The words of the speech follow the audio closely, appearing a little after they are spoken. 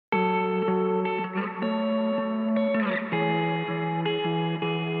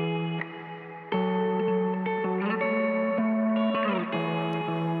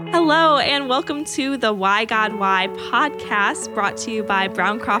Hello, and welcome to the Why God Why podcast, brought to you by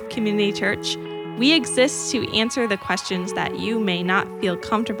Browncroft Community Church. We exist to answer the questions that you may not feel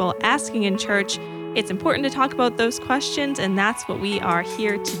comfortable asking in church. It's important to talk about those questions, and that's what we are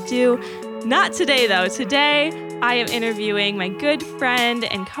here to do. Not today, though. Today, I am interviewing my good friend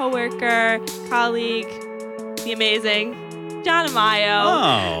and coworker, colleague, the amazing John Iamaio.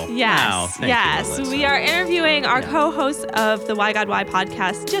 Oh, yes, wow. Thank yes. you, Alyssa. We are interviewing our co-host of the Why God Why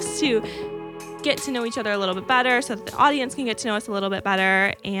podcast just to get to know each other a little bit better so that the audience can get to know us a little bit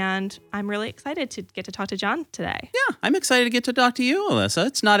better. And I'm really excited to get to talk to John today. Yeah, I'm excited to get to talk to you, Alyssa.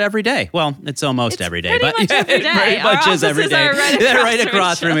 It's not every day. Well, it's almost every day. Pretty But much every day. It pretty much is every day. Our offices are They're right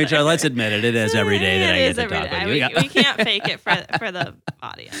across from each other. Let's admit it. It is every day that I get to every talk day. with you. We can't fake it for the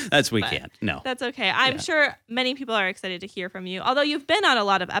audience. We but can't. No. That's okay. I'm sure many people are excited to hear from you, although you've been on a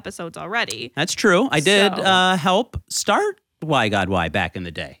lot of episodes already. That's true. I did So- help start Why God Why back in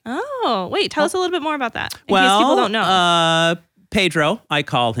the day. Oh, wait. Tell us a little bit more about that in case people don't know. Pedro, I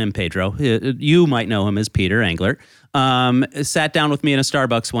call him Pedro. You might know him as Peter Englert. Sat down with me in a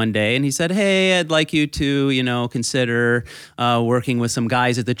Starbucks one day, and he said, "Hey, I'd like you to, consider working with some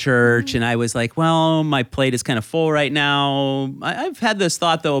guys at the church." And I was like, "Well, my plate is kind of full right now." I've had this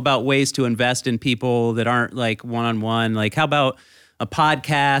thought though about ways to invest in people that aren't like one-on-one. Like, how about a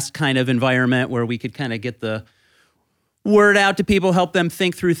podcast kind of environment where we could kind of get the word out to people, help them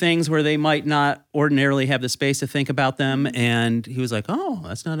think through things where they might not ordinarily have the space to think about them. And he was like, "Oh,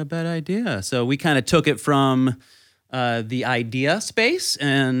 that's not a bad idea." So we kind of took it from the idea space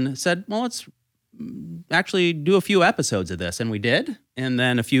and said, "Well, let's actually do a few episodes of this." And we did. And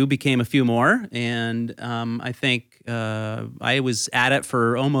then a few became a few more. And I think I was at it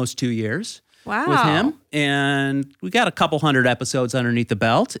for almost 2 years. Wow. With him, and we got a couple hundred episodes underneath the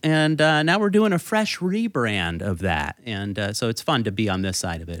belt, and now we're doing a fresh rebrand of that, and so it's fun to be on this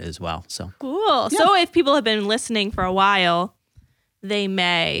side of it as well. So Cool. Yeah. So if people have been listening for a while, they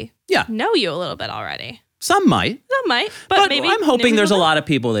may know you a little bit already. some might, Some might, but maybe I'm hoping new there's a people lot of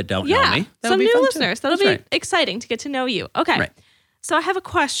people that don't know Yeah, me. That some would be new fun, too. listeners. That'll That's be right. exciting to get to know you. Okay. Right. So I have a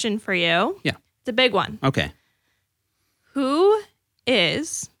question for you. Yeah. It's a big one. Okay. Who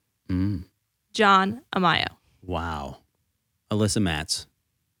is John Iamaio? Wow, Alyssa Matz,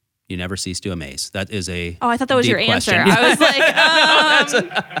 you never cease to amaze. That is a Oh, I thought that was deep your answer. question. I was like,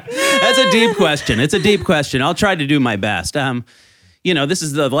 That's a deep question. It's a deep question. I'll try to do my best. This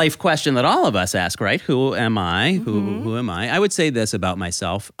is the life question that all of us ask, right? Who am I? Who am I? I would say this about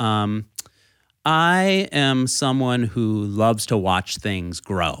myself. I am someone who loves to watch things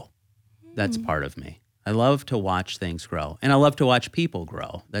grow. That's part of me. I love to watch things grow, and I love to watch people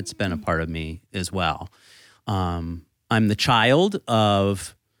grow. That's been a part of me as well. I'm the child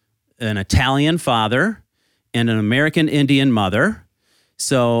of an Italian father and an American Indian mother.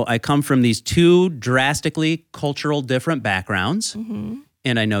 So I come from these two drastically cultural different backgrounds.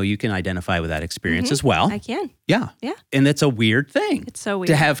 And I know you can identify with that experience as well. I can. Yeah. Yeah. And it's a weird thing. It's so weird.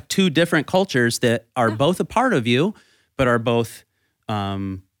 To have two different cultures that are both a part of you, but are both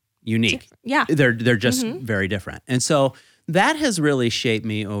unique. Yeah. They're just very different. And so that has really shaped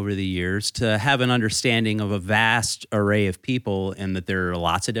me over the years to have an understanding of a vast array of people, and that there are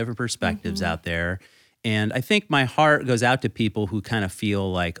lots of different perspectives out there. And I think my heart goes out to people who kind of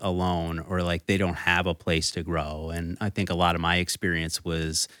feel like alone or like they don't have a place to grow. And I think a lot of my experience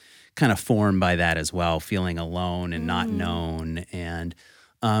was kind of formed by that as well, feeling alone and not known. And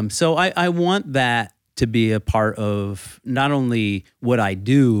so I want that to be a part of not only what I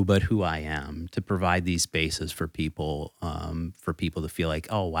do, but who I am, to provide these spaces for people to feel like,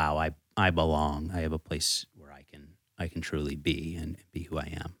 oh, wow, I belong. I have a place where I can truly be and be who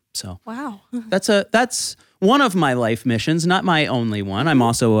I am. So Wow. that's one of my life missions, not my only one. I'm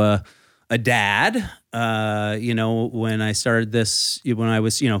also a dad. When I started this, when I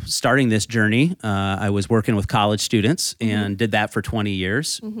was, starting this journey, I was working with college students and did that for 20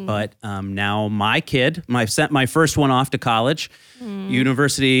 years. But now my kid, I sent my first one off to college,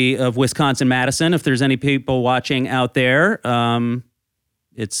 University of Wisconsin-Madison. If there's any people watching out there, I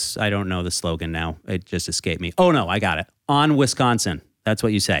don't know the slogan now. It just escaped me. Oh no, I got it. On Wisconsin. That's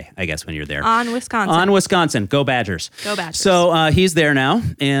what you say, I guess, when you're there. On Wisconsin. On Wisconsin. Go Badgers. Go Badgers. So he's there now.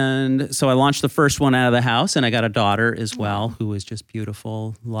 And so I launched the first one out of the house, and I got a daughter as well who is just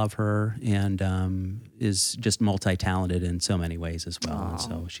beautiful. Love her, and is just multi-talented in so many ways as well. And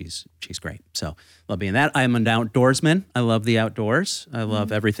so she's great. So love being that. I'm an outdoorsman. I love the outdoors. I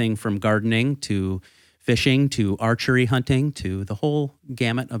love everything from gardening to fishing to archery hunting to the whole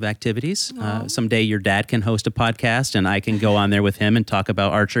gamut of activities. Someday your dad can host a podcast and I can go on there with him and talk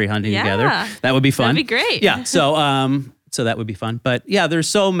about archery hunting together. That would be fun. That'd be great. Yeah. So So that would be fun. But yeah, there's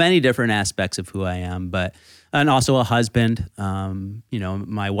so many different aspects of who I am, and also a husband.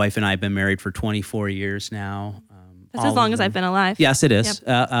 My wife and I have been married for 24 years now. That's as long as I've been alive. Yes, it is.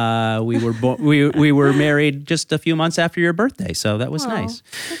 Yep. We were married just a few months after your birthday, so that was nice.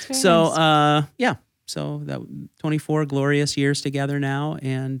 That's very nice. So that 24 glorious years together now,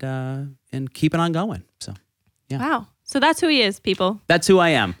 and keeping on going. So, yeah. Wow. So that's who he is, people. That's who I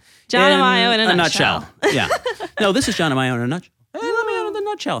am. John Iamaio in a nutshell. Yeah. No, this is John Iamaio in a nutshell. Hey, let me out of the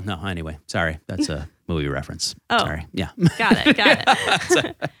nutshell. No, anyway, sorry. That's a movie reference. Oh. Sorry. Yeah. Got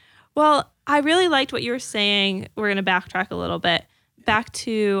it. Well, I really liked what you were saying. We're going to backtrack a little bit. Back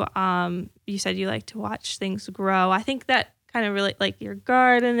to, you said you like to watch things grow. I think that kind of really, like your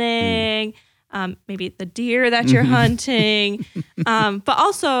gardening, maybe the deer that you're hunting, but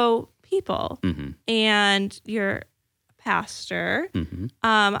also people. And you're a pastor.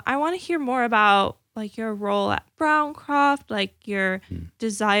 I want to hear more about like your role at Browncroft, like your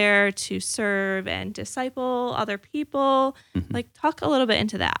desire to serve and disciple other people. Like talk a little bit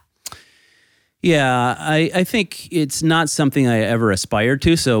into that. Yeah, I think it's not something I ever aspired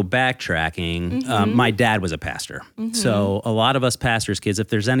to. So backtracking, my dad was a pastor. So a lot of us pastors' kids, if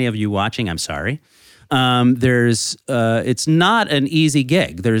there's any of you watching, I'm sorry. It's not an easy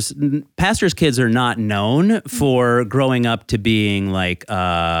gig. Pastors' kids are not known for growing up to being like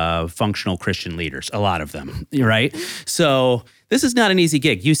functional Christian leaders, a lot of them, right? So this is not an easy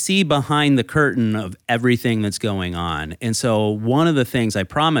gig. You see behind the curtain of everything that's going on. And so one of the things I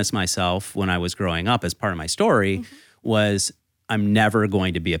promised myself when I was growing up as part of my story was I'm never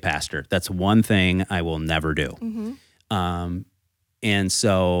going to be a pastor. That's one thing I will never do. And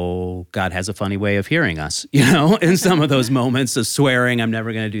so God has a funny way of hearing us, in some of those moments of swearing, I'm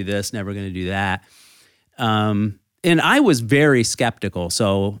never going to do this, never going to do that. And I was very skeptical.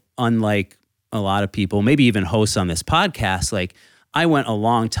 So unlike a lot of people, maybe even hosts on this podcast, like I went a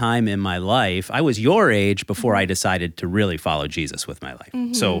long time in my life. I was your age before I decided to really follow Jesus with my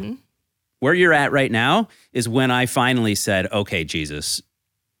life. So where you're at right now is when I finally said, okay, Jesus,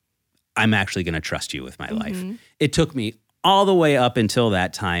 I'm actually going to trust you with my life. It took me all the way up until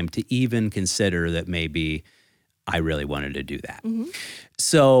that time to even consider that maybe I really wanted to do that.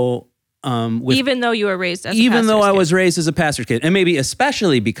 So even though you were raised as even though I was raised as a pastor's kid, and maybe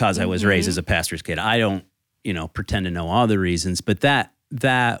especially because I was raised as a pastor's kid, I don't, pretend to know all the reasons, but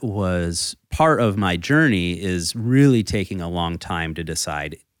that was part of my journey is really taking a long time to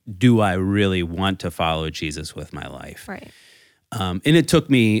decide, do I really want to follow Jesus with my life? Right. And it took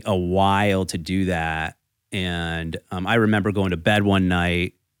me a while to do that. And I remember going to bed one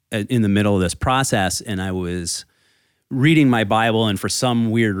night in the middle of this process, and I was reading my Bible, and for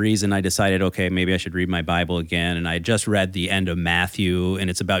some weird reason, I decided, okay, maybe I should read my Bible again. And I just read the end of Matthew, and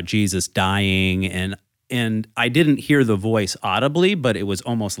it's about Jesus dying, and I didn't hear the voice audibly, but it was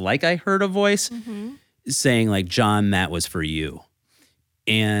almost like I heard a voice saying, like, John, that was for you.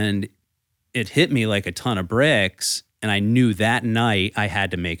 And it hit me like a ton of bricks, and I knew that night I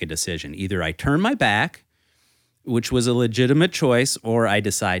had to make a decision. Either I turn my back, which was a legitimate choice, or I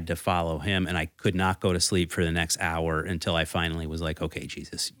decide to follow him, and I could not go to sleep for the next hour until I finally was like, okay,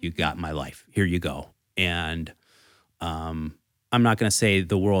 Jesus, you got my life. Here you go. And I'm not going to say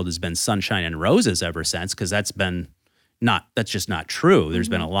the world has been sunshine and roses ever since, because that's just not true. There's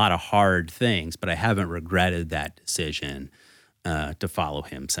been a lot of hard things, but I haven't regretted that decision to follow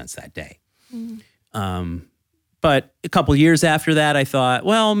him since that day. But a couple years after that, I thought,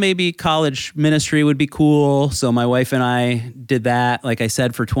 well, maybe college ministry would be cool. So my wife and I did that, like I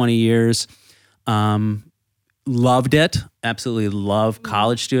said, for 20 years. Loved it. Absolutely love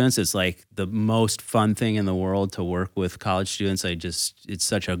college students. It's like the most fun thing in the world to work with college students. It's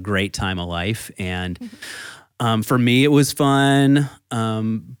such a great time of life. And for me, it was fun.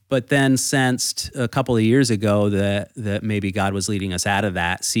 But then sensed a couple of years ago that maybe God was leading us out of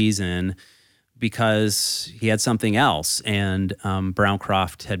that season because he had something else. And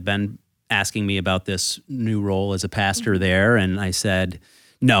Browncroft had been asking me about this new role as a pastor there. And I said,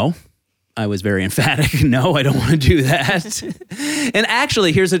 no. I was very emphatic. No, I don't want to do that. And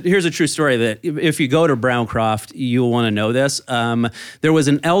actually, here's a true story that if you go to Browncroft, you'll want to know this. There was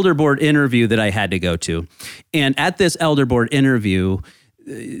an elder board interview that I had to go to. And at this elder board interview,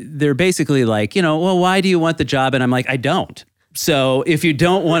 they're basically like, well, why do you want the job? And I'm like, I don't. So if you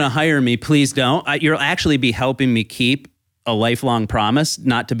don't want to hire me, please don't. You'll actually be helping me keep a lifelong promise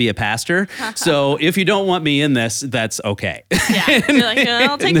not to be a pastor. So if you don't want me in this, that's okay. Yeah, you're like,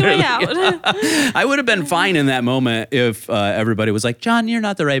 I'll take the way out. I would have been fine in that moment if everybody was like, John, you're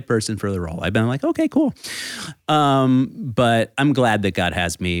not the right person for the role. I've been like, okay, cool. But I'm glad that God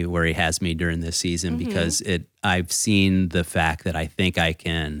has me where he has me during this season because I've seen the fact that I think I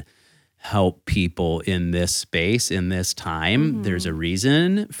can help people in this space, in this time. There's a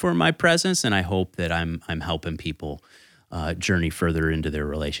reason for my presence, and I hope that I'm helping people journey further into their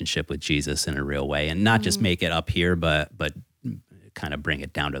relationship with Jesus in a real way, and not just make it up here, but kind of bring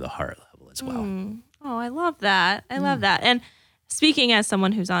it down to the heart level as well. Oh, I love that. I love that. And speaking as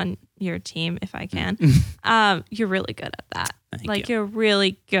someone who's on your team, if I can, you're really good at that. Thank you. You're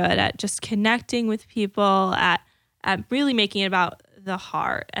really good at just connecting with people, at really making it about the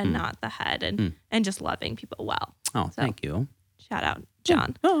heart and not the head, and just loving people well. Oh, thank you. Shout out,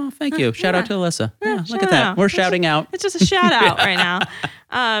 John. Oh, thank you. Shout out to Alyssa. Yeah, look at that. We're shouting out. It's just a shout out right now.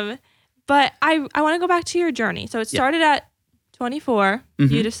 But I want to go back to your journey. So it started at 24.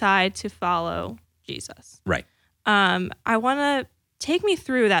 You decide to follow Jesus. Right. I want to take me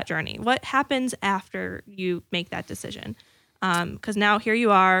through that journey. What happens after you make that decision? Because now here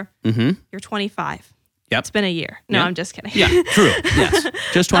you are. You're 25. Yep. It's been a year. No, I'm just kidding. Yeah, true. Yes.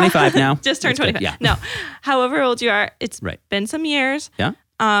 Just 25 now. Just turned 25. Yeah. No. However old you are, it's Right. been some years. Yeah.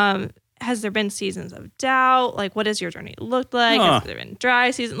 Has there been seasons of doubt? Like, what does your journey look like? Has there been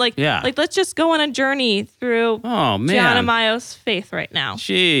dry seasons? Like, let's just go on a journey through Iamaio's faith right now.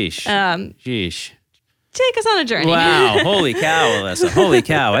 Sheesh. Sheesh. Take us on a journey. Wow. Holy cow, Alyssa. Holy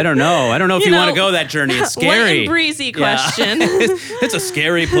cow. I don't know if you want to go that journey. It's scary. Light and breezy question. It's a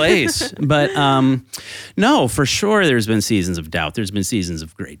scary place. But no, for sure there's been seasons of doubt. There's been seasons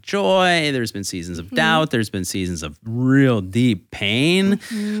of great joy. There's been seasons of doubt. There's been seasons of real deep pain.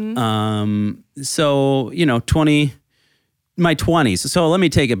 So, my 20s. So let me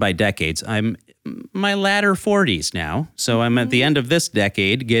take it by decades. I'm my latter 40s now. So I'm at the end of this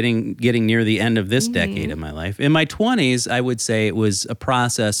decade, getting near the end of this decade of my life. In my 20s, I would say it was a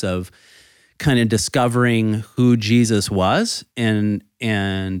process of kind of discovering who Jesus was and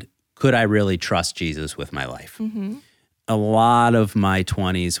could I really trust Jesus with my life? A lot of my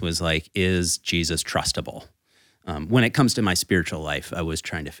 20s was like, is Jesus trustable? When it comes to my spiritual life, I was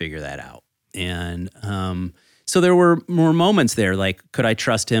trying to figure that out. And so there were more moments there, like, could I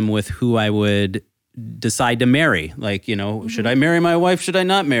trust him with who I would decide to marry? Like, should I marry my wife? Should I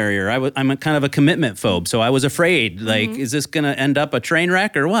not marry her? I'm a kind of a commitment phobe, so I was afraid, like, is this going to end up a train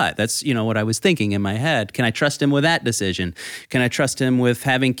wreck or what? That's, what I was thinking in my head. Can I trust him with that decision? Can I trust him with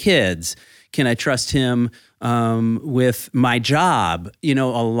having kids? Can I trust him with my job? A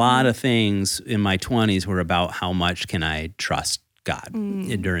lot of things in my 20s were about how much can I trust God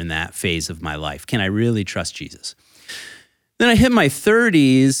during that phase of my life. Can I really trust Jesus? Then I hit my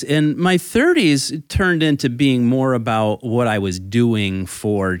 30s, and my 30s turned into being more about what I was doing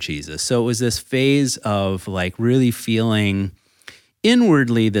for Jesus. So it was this phase of like really feeling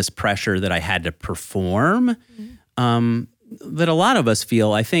inwardly this pressure that I had to perform, that a lot of us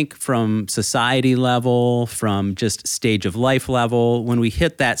feel, I think, from society level, from just stage of life level. When we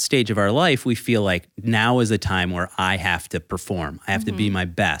hit that stage of our life, we feel like now is the time where I have to perform. I have to be my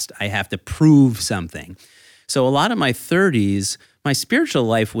best. I have to prove something. So a lot of my 30s, my spiritual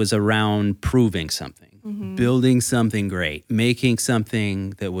life was around proving something, building something great, making something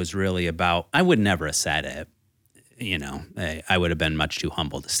that was really about, I would never have said it. I would have been much too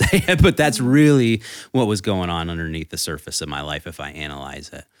humble to say it, but that's really what was going on underneath the surface of my life if I analyze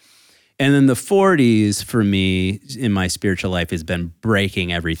it. And then the 40s for me in my spiritual life has been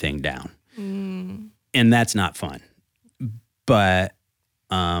breaking everything down. And that's not fun. But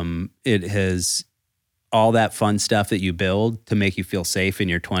it has all that fun stuff that you build to make you feel safe in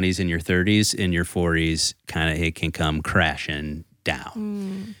your 20s and your 30s, in your 40s, it can come crashing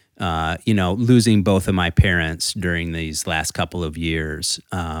down. Losing both of my parents during these last couple of years,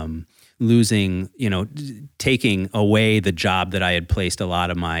 losing, taking away the job that I had placed a lot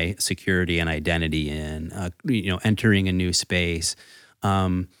of my security and identity in, entering a new space,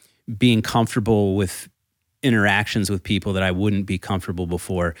 being comfortable with interactions with people that I wouldn't be comfortable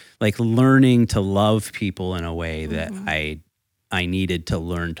before, like learning to love people in a way that I needed to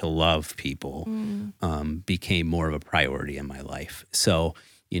learn to love people, became more of a priority in my life. So,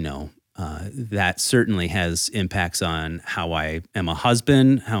 that certainly has impacts on how I am a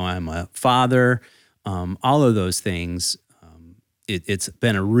husband, how I'm a father, all of those things. It's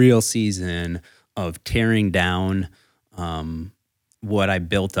been a real season of tearing down what I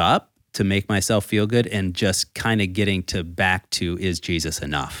built up to make myself feel good and just kind of getting back to, is Jesus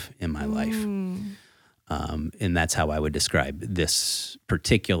enough in my life? And that's how I would describe this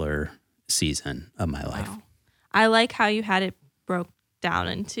particular season of my life. Wow. I like how you had it broke down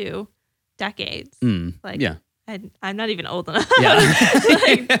into decades. Yeah. I'm not even old enough Yeah. to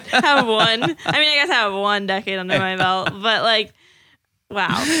like have one. I mean, I guess I have one decade under my belt, but like, wow.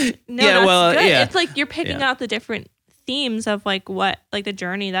 No, Yeah, that's well, good. yeah. It's like you're picking Yeah. out the different themes of like what, like the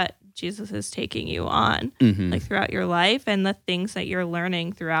journey that Jesus is taking you on, like throughout your life and the things that you're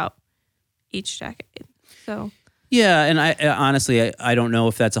learning throughout each decade. So. Yeah, and I honestly, I don't know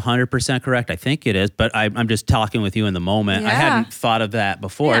if that's 100% correct. I think it is, but I'm just talking with you in the moment. I Yeah. hadn't thought of that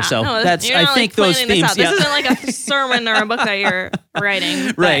before, Yeah, so no, that's. you're I not, think like, those planning this themes. out. This isn't like a sermon or a book that you're writing,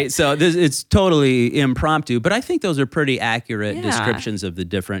 but- Right. So it's totally impromptu, but I think those are pretty accurate Yeah. descriptions of the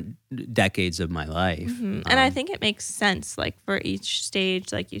different decades of my life. And I think it makes sense, like for each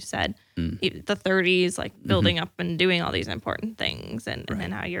stage, like you said, the 30s, like building up and doing all these important things, and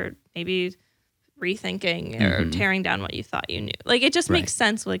then how you're maybe rethinking or tearing down what you thought you knew. Like it just makes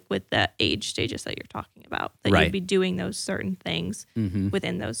sense, like with the age stages that you're talking about, that Right. you'd be doing those certain things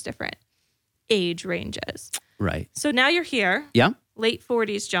within those different age ranges. Right. So now you're here, Yeah. late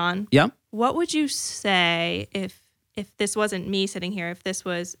 40s, John. Yeah. What would you say if this wasn't me sitting here, if this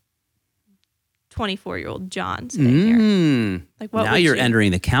was 24-year-old John sitting here? Like, what Now would you're you-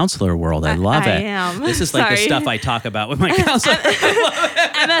 entering the counselor world. I love it. I am. This is like the Sorry. stuff I talk about with my counselor.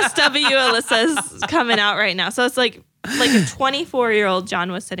 MSW Alyssa's coming out right now. So it's like a 24-year-old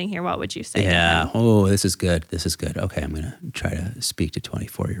John was sitting here, what would you say to Yeah. him? Oh, this is good. This is good. Okay, I'm going to try to speak to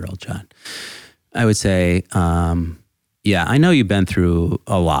 24-year-old John. I would say, yeah, I know you've been through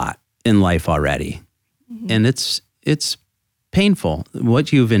a lot in life already, and it's painful.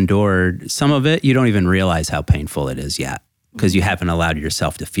 What you've endured, some of it, you don't even realize how painful it is yet because you haven't allowed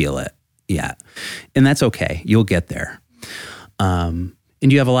yourself to feel it yet. And that's okay. You'll get there.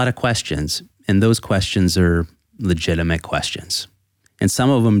 And you have a lot of questions, and those questions are legitimate questions. And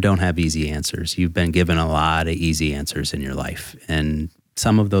some of them don't have easy answers. You've been given a lot of easy answers in your life. And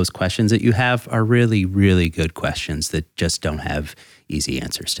some of those questions that you have are really, really good questions that just don't have easy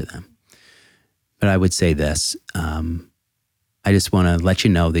answers to them. But I would say this, I just want to let you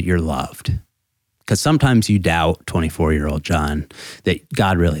know that you're loved. Because sometimes you doubt, 24-year-old John, that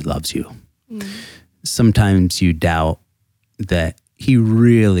God really loves you. Sometimes you doubt that he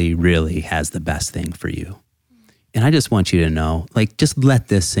really, really has the best thing for you. And I just want you to know, like, just let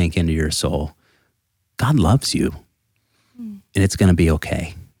this sink into your soul. God loves you. And it's going to be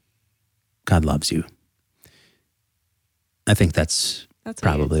okay. God loves you. I think that's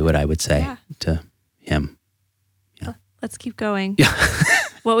probably what I would say to him. Let's keep going. Yeah.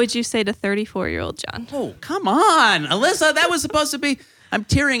 What would you say to 34-year-old John? Oh, come on, Alyssa. That was supposed to be. I'm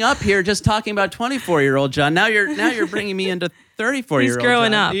tearing up here just talking about 24-year-old John. Now you're bringing me into 34-year-old. He's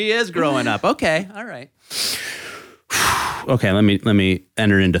growing John. up. He is growing up. Okay, all right. Okay, let me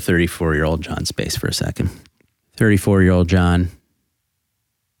enter into 34-year-old John's space for a second. 34-year-old John,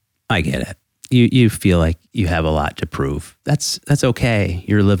 I get it. You feel like you have a lot to prove. That's okay.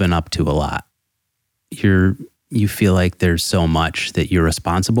 You're living up to a lot. You feel like there's so much that you're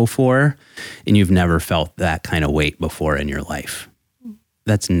responsible for, and you've never felt that kind of weight before in your life.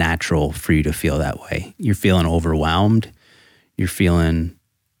 That's natural for you to feel that way. You're feeling overwhelmed. You're feeling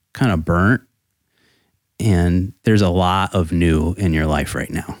kind of burnt. And there's a lot of new in your life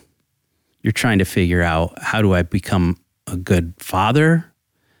right now. You're trying to figure out, how do I become a good father?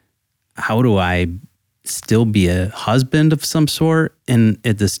 How do I still be a husband of some sort, and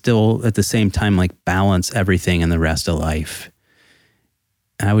at the same time, like, balance everything in the rest of life?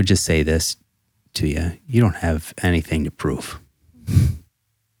 And I would just say this to you: you don't have anything to prove.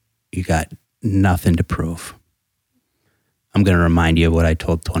 You got nothing to prove. I'm going to remind you of what I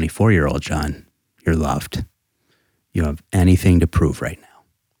told 24-year-old John. You're loved. You don't have anything to prove right now.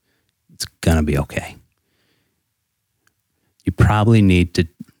 It's going to be okay. You probably need to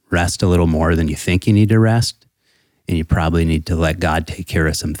rest a little more than you think you need to rest. And you probably need to let God take care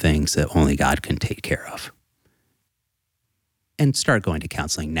of some things that only God can take care of. And start going to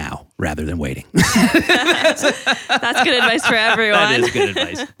counseling now rather than waiting. That's good advice for everyone. That is good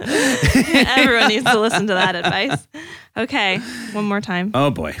advice. Everyone needs to listen to that advice. Okay, one more time. Oh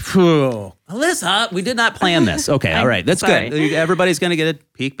boy. Whew. Alyssa, we did not plan this. Okay, all right. That's sorry. good. Everybody's going to get a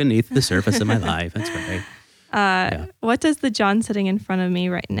peek beneath the surface of my life. That's right. What does the John sitting in front of me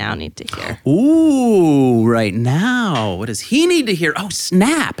right now need to hear? Ooh, right now. What does he need to hear? Oh,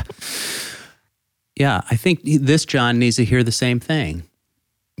 snap. Yeah, I think this John needs to hear the same thing.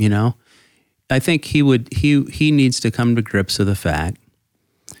 You know, I think he needs to come to grips with the fact,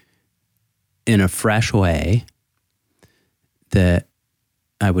 in a fresh way, that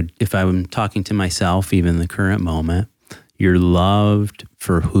if I'm talking to myself, even in the current moment, you're loved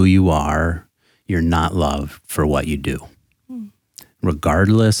for who you are. You're not loved for what you do.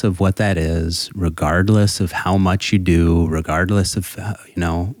 Regardless of what that is, regardless of how much you do, regardless of,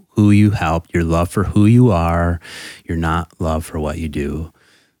 who you helped, you're loved for who you are. You're not loved for what you do.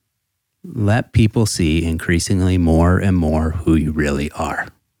 Let people see increasingly more and more who you really are,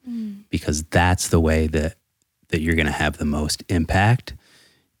 because that's the way that you're going to have the most impact.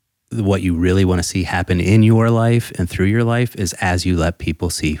 What you really want to see happen in your life and through your life is as you let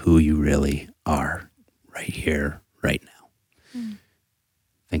people see who you really are right here, right now.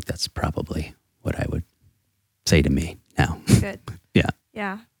 I think that's probably what I would say to me now. Good. Yeah.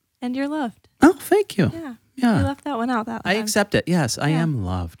 Yeah. And you're loved. Oh, thank you. Yeah. Yeah. You left that one out that I time. accept it. Yes, I am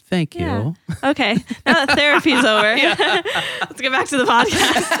loved. Thank you. Yeah. Okay. Now that therapy's over, let's get back to the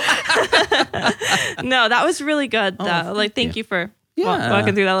podcast. No, that was really good, though. Thank you for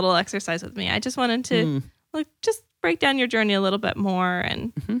walking through that little exercise with me. I just wanted to just break down your journey a little bit more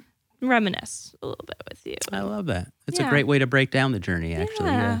and reminisce a little bit with you. I love that. It's a great way to break down the journey, actually.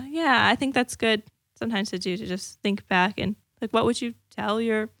 Yeah. I think that's good sometimes to do, to just think back and what would you tell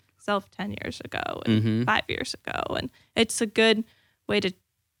yourself 10 years ago and 5 years ago? And it's a good way to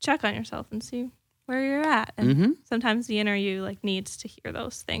check on yourself and see where you're at. And sometimes the inner you needs to hear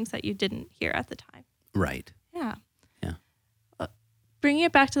those things that you didn't hear at the time. Right. Yeah. Yeah. Bringing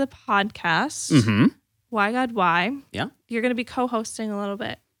it back to the podcast, Why God Why? Yeah. You're going to be co-hosting a little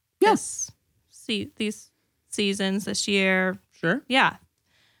bit. Yes. These seasons this year. Sure. Yeah.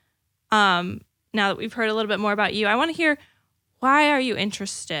 Now that we've heard a little bit more about you, I want to hear, why are you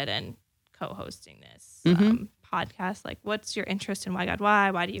interested in co-hosting this podcast? What's your interest in Why God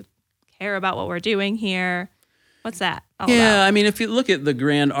Why? Why do you care about what we're doing here? What's that all about? I mean, if you look at the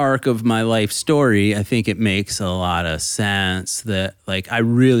grand arc of my life story, I think it makes a lot of sense that I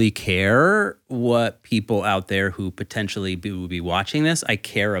really care what people out there who potentially will be watching this, I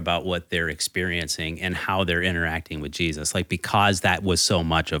care about what they're experiencing and how they're interacting with Jesus, because that was so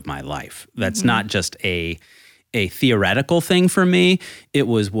much of my life. That's not just a theoretical thing for me. It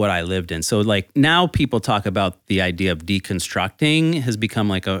was what I lived in. So now people talk about the idea of deconstructing has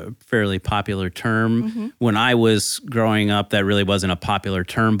become a fairly popular term. When I was growing up, that really wasn't a popular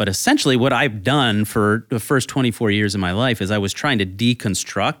term. But essentially what I've done for the first 24 years of my life is I was trying to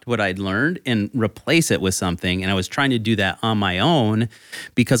deconstruct what I'd learned and replace it with something. And I was trying to do that on my own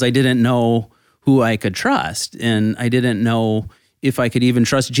because I didn't know who I could trust. And I didn't know if I could even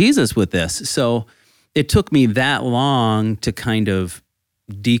trust Jesus with this. So it took me that long to kind of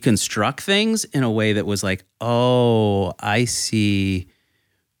deconstruct things in a way that was oh, I see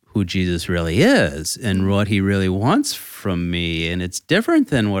who Jesus really is and what he really wants from me. And it's different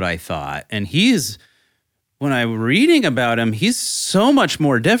than what I thought. And when I'm reading about him, he's so much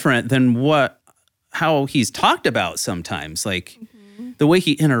more different than how he's talked about sometimes. The way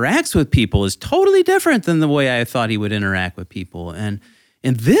he interacts with people is totally different than the way I thought he would interact with people. And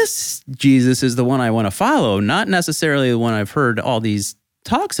this Jesus is the one I want to follow, not necessarily the one I've heard all these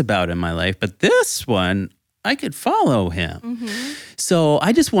talks about in my life, but this one, I could follow him. So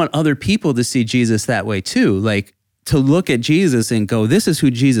I just want other people to see Jesus that way too, to look at Jesus and go, this is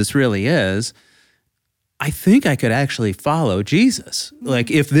who Jesus really is. I think I could actually follow Jesus.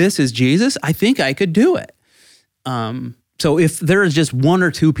 If this is Jesus, I think I could do it. So if there is just one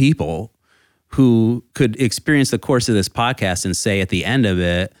or two people who could experience the course of this podcast and say at the end of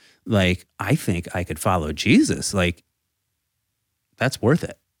it, I think I could follow Jesus. That's worth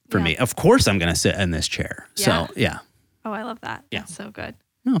it for me. Of course I'm going to sit in this chair. Yeah. So, yeah. Oh, I love that. Yeah. That's so good.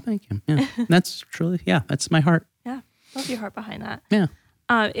 No, thank you. Yeah. That's truly, that's my heart. Yeah. Love your heart behind that. Yeah.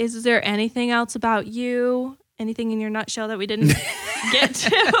 Is there anything else about you, anything in your nutshell that we didn't get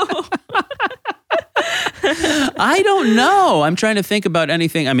to? I don't know. I'm trying to think about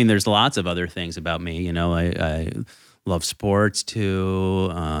anything. I mean, there's lots of other things about me. I love sports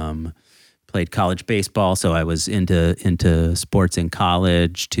too. Played college baseball, so I was into sports in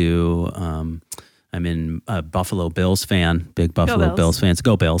college too. I'm in a Buffalo Bills fan, big Buffalo Bills fans.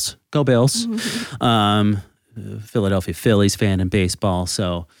 Go Bills. Go Bills. Philadelphia Phillies fan in baseball,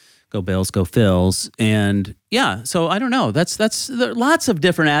 so go Bills, go Phils. And so I don't know. There are lots of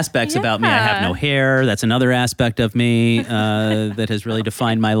different aspects about me. I have no hair. That's another aspect of me that has really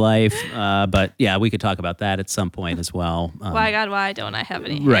defined my life. But we could talk about that at some point as well. Why God, why don't I have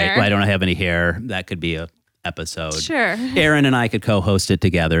any hair? Right. Why don't I have any hair? That could be a episode. Sure. Aaron and I could co-host it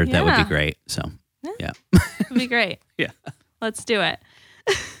together. That would be great. So, yeah. It'd be great. Yeah. Let's do it.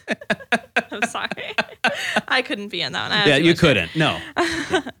 I'm sorry. I couldn't be in that one. You couldn't. No.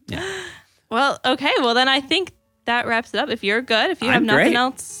 Yeah. Well, okay. Well, then I think that wraps it up. If you're good, if you have I'm nothing great.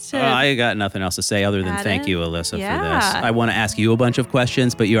 else to I got nothing else to say other than add thank in? you, Alyssa, for Yeah. this. I want to ask you a bunch of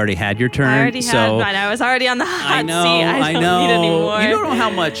questions, but you already had your turn. I already had so mine. I was already on the hot I know, seat. I don't need any more. You don't know how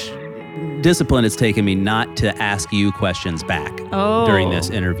much discipline it's taken me not to ask you questions back during this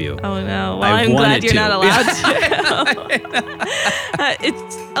interview. Oh, no. Well, I've I'm glad wanted you're to. not allowed to.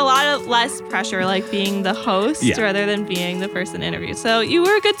 It's a lot of less pressure, like being the host rather than being the person interviewed. So you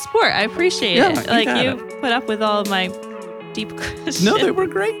were a good sport. I appreciate it. Like you put up with all of my deep questions. No, they were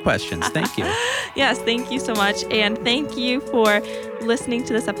great questions. Thank you. Yes, thank you so much. And thank you for listening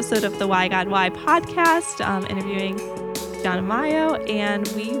to this episode of the Why God Why podcast, interviewing Iamaio, and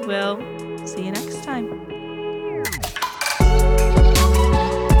we will see you next time.